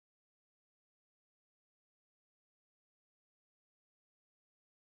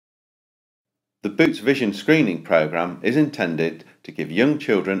The Boots Vision Screening Programme is intended to give young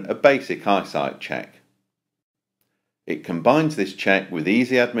children a basic eyesight check. It combines this check with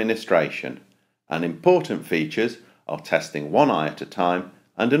easy administration, and important features are testing one eye at a time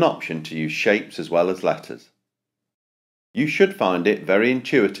and an option to use shapes as well as letters. You should find it very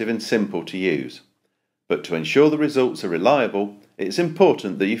intuitive and simple to use, but to ensure the results are reliable, it's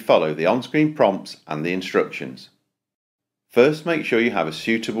important that you follow the on-screen prompts and the instructions. First, make sure you have a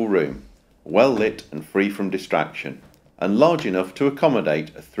suitable room, well lit and free from distraction, and large enough to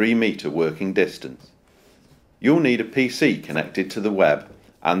accommodate a 3-metre working distance. You'll need a PC connected to the web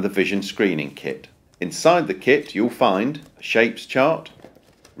and the vision screening kit. Inside the kit you'll find a shapes chart,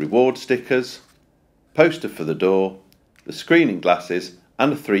 reward stickers, poster for the door, the screening glasses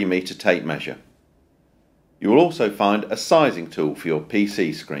and a 3-metre tape measure. You will also find a sizing tool for your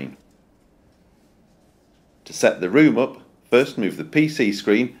PC screen. To set the room up, first move the PC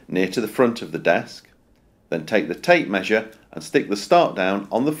screen near to the front of the desk, then take the tape measure and stick the start down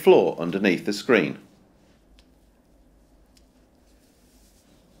on the floor underneath the screen.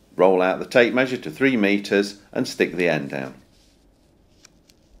 Roll out the tape measure to 3 metres and stick the end down.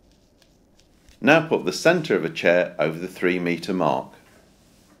 Now put the centre of a chair over the 3-metre mark.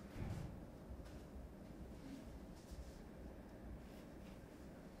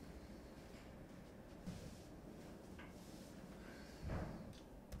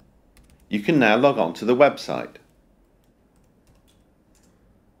 You can now log on to the website.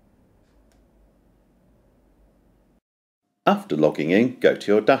 After logging in, go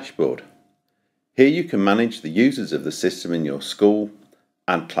to your dashboard. Here you can manage the users of the system in your school,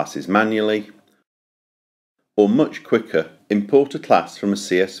 add classes manually, or much quicker, import a class from a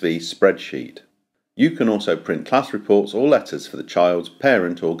CSV spreadsheet. You can also print class reports or letters for the child's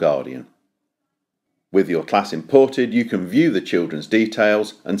parent or guardian. With your class imported, you can view the children's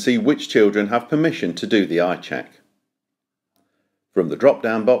details and see which children have permission to do the eye check. From the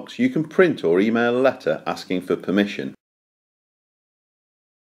drop-down box, you can print or email a letter asking for permission.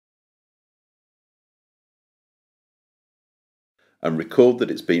 And record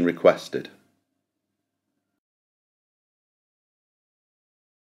that it's been requested.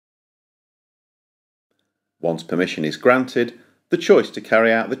 Once permission is granted, the choice to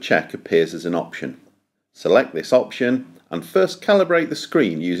carry out the check appears as an option. Select this option and first calibrate the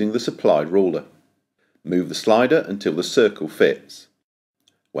screen using the supplied ruler. Move the slider until the circle fits.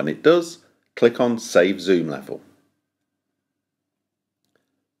 When it does, click on Save Zoom Level.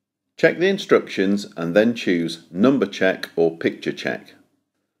 Check the instructions and then choose Number Check or Picture Check.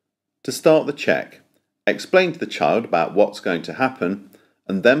 To start the check, explain to the child about what's going to happen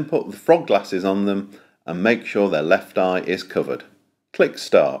and then put the frog glasses on them and make sure their left eye is covered. Click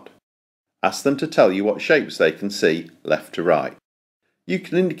Start. Ask them to tell you what shapes they can see left to right. You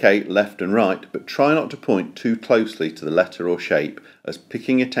can indicate left and right, but try not to point too closely to the letter or shape, as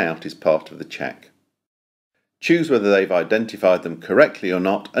picking it out is part of the check. Choose whether they've identified them correctly or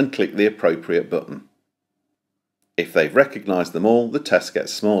not and click the appropriate button. If they've recognised them all, the test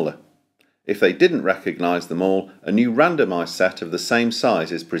gets smaller. If they didn't recognise them all, a new randomised set of the same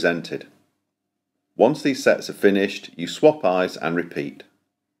size is presented. Once these sets are finished, you swap eyes and repeat.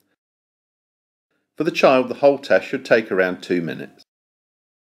 For the child, the whole test should take around 2 minutes.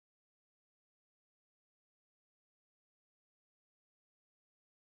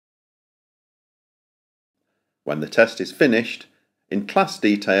 When the test is finished, in class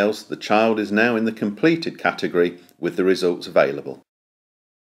details, the child is now in the completed category with the results available.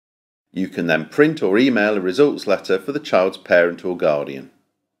 You can then print or email a results letter for the child's parent or guardian.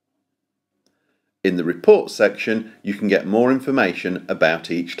 In the report section, you can get more information about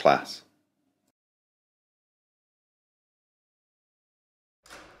each class.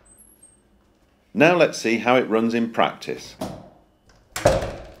 Now let's see how it runs in practice.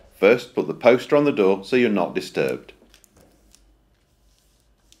 First, put the poster on the door so you're not disturbed.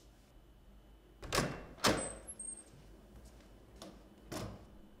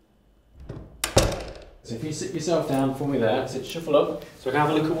 So if you sit yourself down for me there, sit, shuffle up, so I can have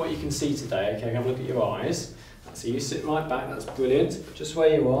a look at what you can see today, okay? Have a look at your eyes. So you sit right back, that's brilliant. Just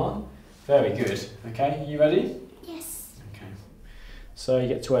where you are. Very good. Okay, you ready? Yes. Okay. So you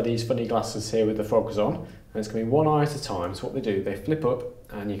get to wear these funny glasses here with the frogs on, and it's going to be one eye at a time. So what they do, they flip up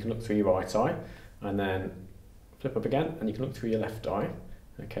and you can look through your right eye, and then flip up again and you can look through your left eye.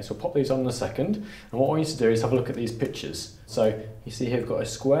 Okay, so I'll pop these on in a second. And what I want you to do is have a look at these pictures. So you see here we've got a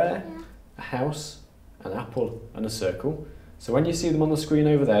square, a house, an apple and a circle. So when you see them on the screen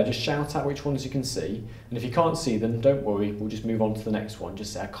over there, just shout out which ones you can see. And if you can't see them, don't worry, we'll just move on to the next one.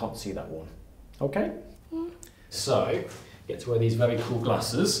 Just say, I can't see that one. Okay? Yeah. So get to wear these very cool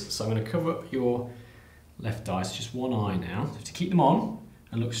glasses. So I'm going to cover up your left eye, so just one eye now. So to keep them on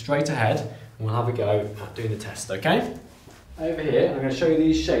and look straight ahead, and we'll have a go at doing the test, okay? Over here, I'm going to show you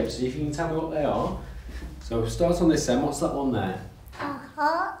these shapes, see if you can tell me what they are. So we'll start on this end. What's that one there? A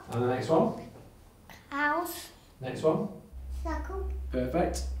heart. And the next one? House. Next one? Circle.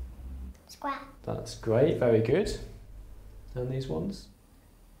 Perfect. Square. That's great, very good. And these ones?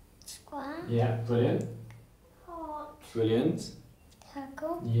 Square. Yeah, brilliant. Heart. Brilliant.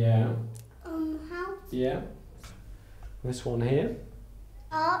 Circle. Yeah. House. Yeah. This one here?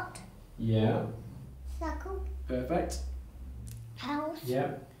 Heart. Yeah. Circle. Perfect. House.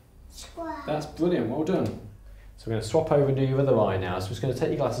 Yeah. Square. That's brilliant, well done. So we're going to swap over and do your other eye now. So we're just going to take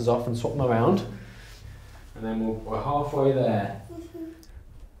your glasses off and swap them around. And then we're halfway there.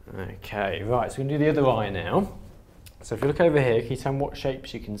 Okay, right, so we're going to do the other eye now. So if you look over here, can you tell me what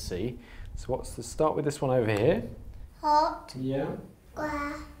shapes you can see? So start with this one over here. Heart. Yeah.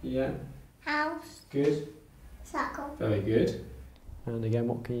 Square. Yeah. House. Good. Circle. Very good. And again,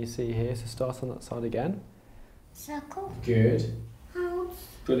 what can you see here? So start on that side again. Circle. Good. House.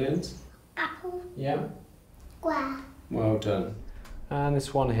 Brilliant. Apple. Yeah. Square. Well done. And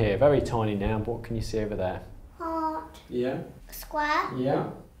this one here, very tiny now, but what can you see over there? Heart. Yeah. Square. Yeah.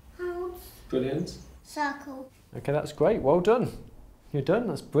 House. Brilliant. Circle. Okay, that's great. Well done. You're done.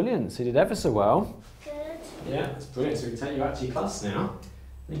 That's brilliant. So you did ever so well. Good. Yeah, that's brilliant. So we can take you out to your class now.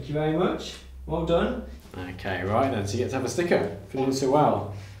 Thank you very much. Well done. Okay, right then. So you get to have a sticker for doing so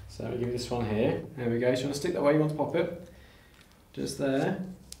well. So I'll give you this one here. There we go. So you want to stick that where you want to pop it? Just there.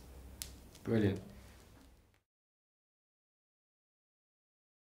 Brilliant.